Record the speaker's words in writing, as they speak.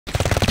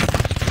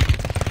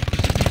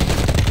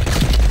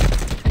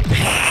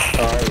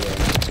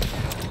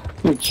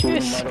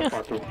Cheating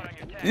motherfucker.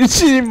 You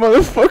cheating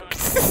motherfucker.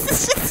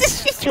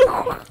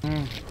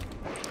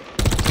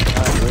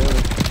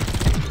 Really?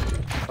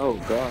 Oh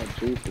god,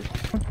 Jesus.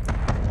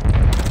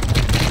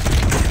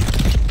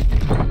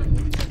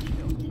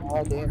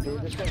 Oh damn,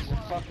 dude, this guy's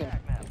fucking.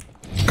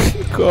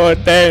 God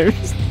damn.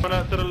 Going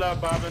out to the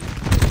left, Bobbin.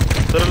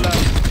 To the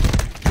left.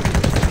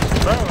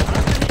 Bro,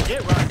 how did he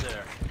get right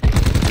there? I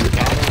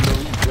don't know,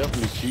 he's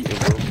definitely cheating,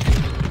 bro.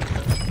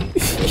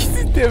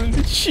 He's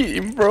definitely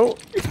cheating, bro.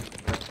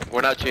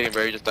 We're not cheating,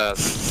 bro. You just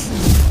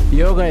asked.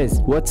 Yo guys,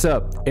 what's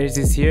up? ERIS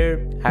is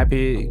here.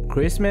 Happy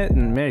Christmas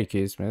and Merry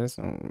Christmas.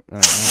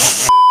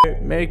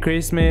 Merry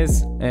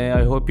Christmas.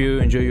 I hope you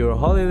enjoy your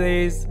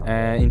holidays.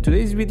 In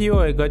today's video,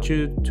 I got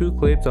you 2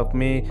 clips of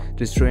me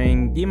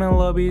destroying demon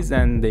lobbies,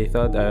 and they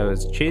thought I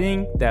was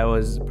cheating. That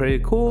was pretty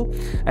cool.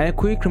 And a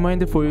quick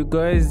reminder for you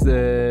guys,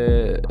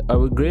 I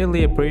would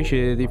greatly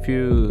appreciate it if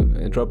you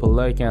drop a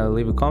like and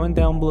leave a comment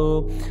down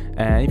below.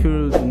 And if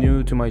you're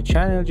new to my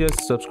channel,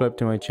 just subscribe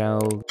to my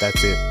channel.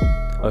 That's it.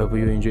 I hope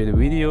you enjoy the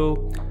video.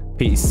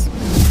 Peace.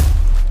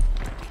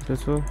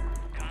 That's all.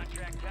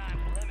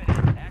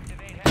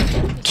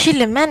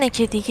 کیل منه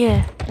که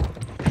دیگه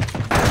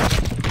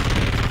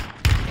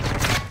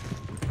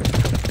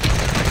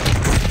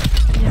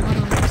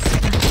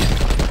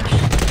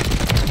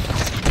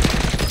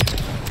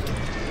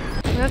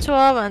اینا تو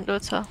آبن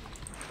دوتا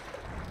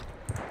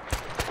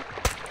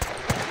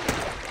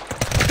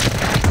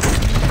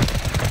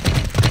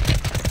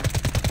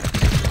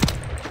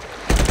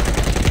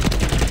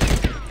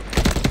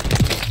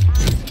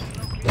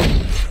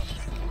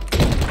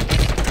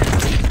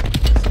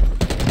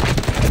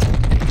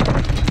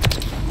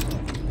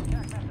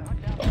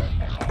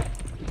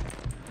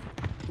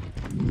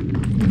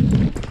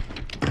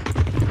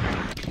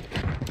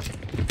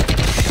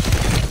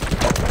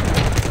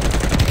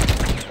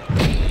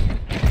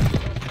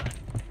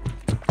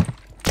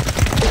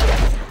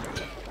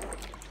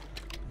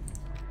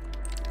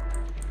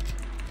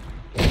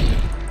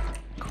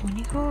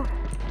Kunigo.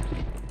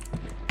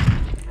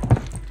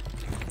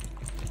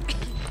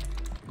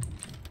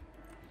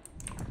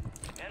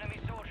 Enemy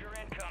soldier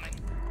incoming.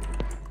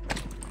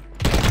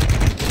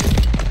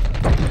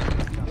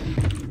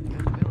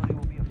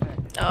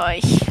 Ay.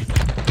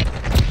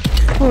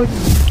 Oh,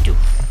 du.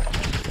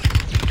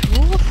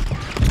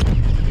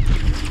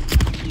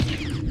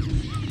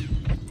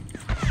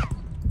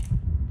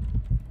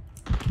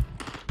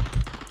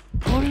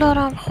 پول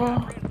دارم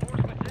خب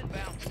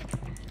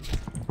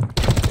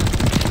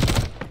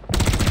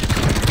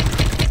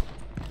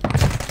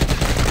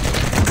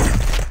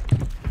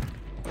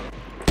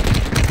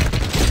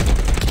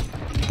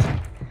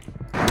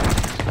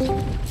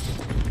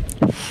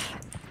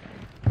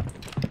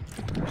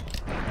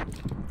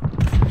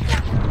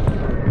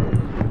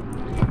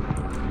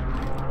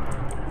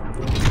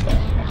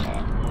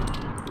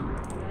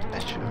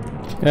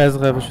از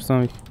قبلش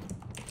سامی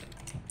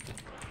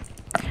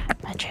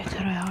من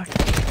چطور هارد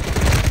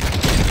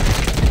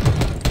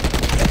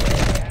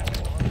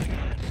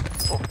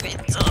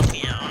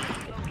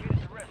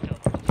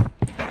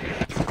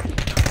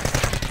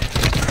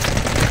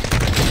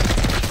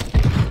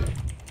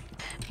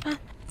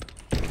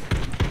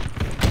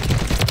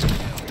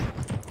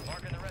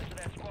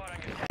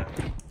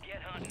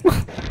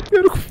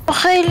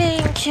خیلی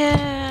این که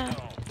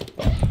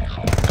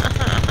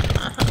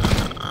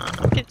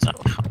پیتزا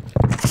میخوام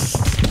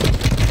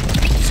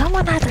پیتزا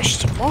ما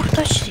نداشتیم مرغ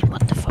داشتیم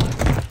اتفاق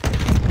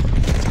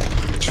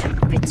چرا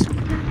پیتزا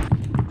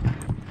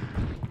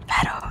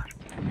فرار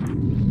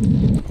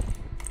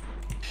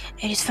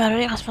ایریس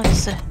فراری قسمت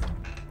 3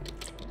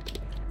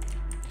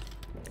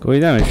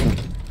 کویدمشون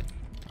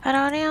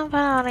فراری هم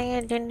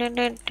فراری دن دن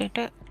دن دن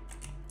دن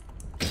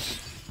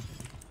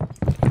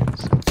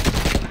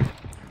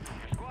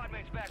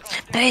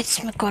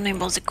بیتس میکنه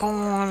بازی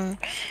کن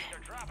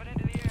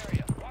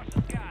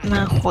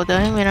من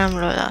خدایی میرم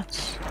لودت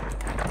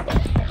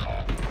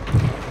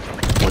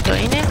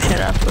خدایی نمیشه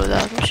رفت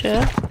لودت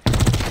میشه؟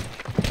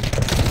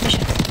 میشه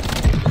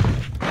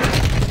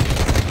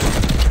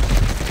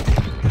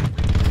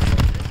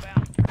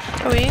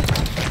خوبی؟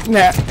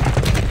 نه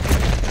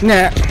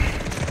نه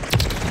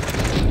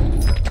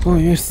اوه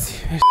مرسی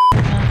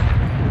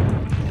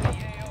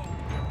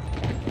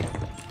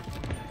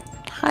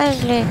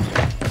خیلی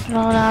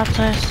لودت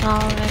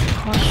حسابی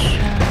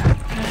خوشه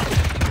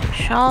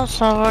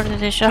شانس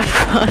آوردی شب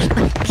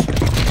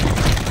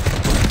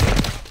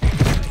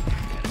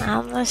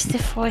هم داشتی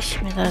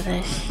فوش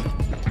میدادش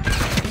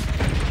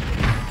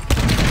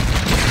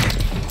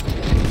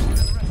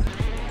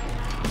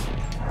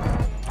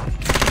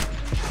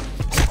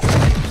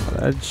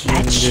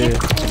بچه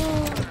کن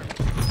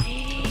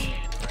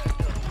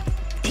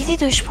دیدی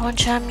دوش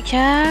پانچم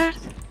میکرد؟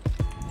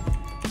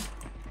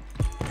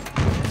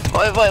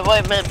 وای وای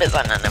وای من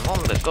بزننمون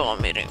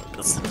بگاه میریم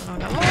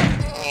بزننمون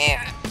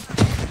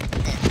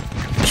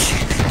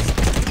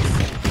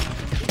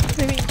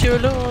ببین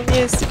جلو هم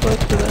یه استفاد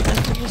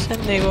بودن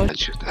میشن نگاه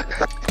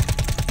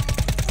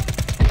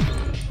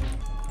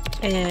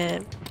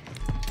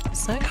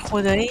مثلا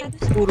خدایی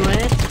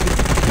گروه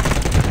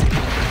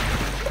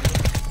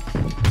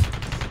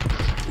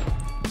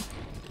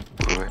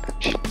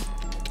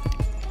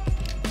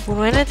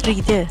وینت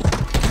ریده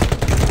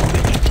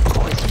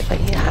کویز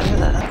بایی همه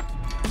دارم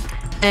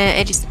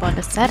اریس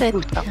بالا سرت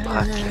بودم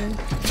پاک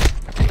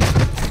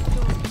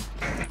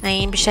نه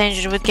این بیشتر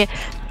اینجوری بود که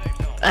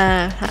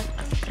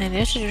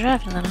اینجا چجوری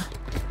حرف نزنم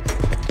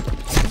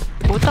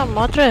بودم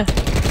مادره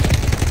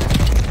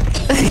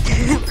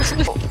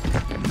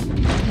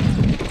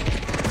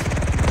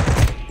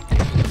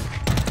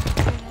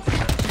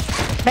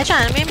بچه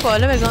همه این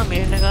بالا بگاه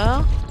میره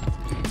نگاه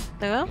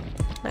نگاه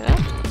نگاه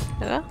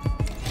نگاه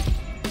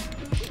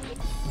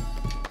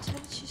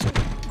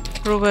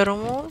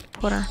روبرومون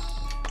پرن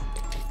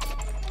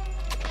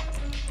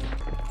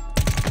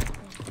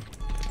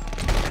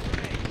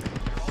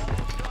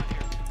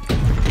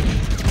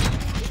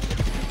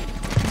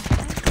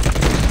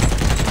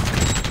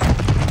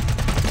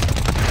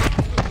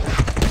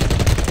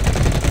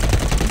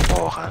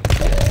واقعا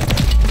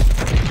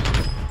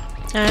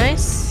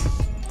نایس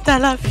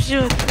تلف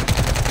شد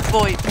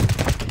وای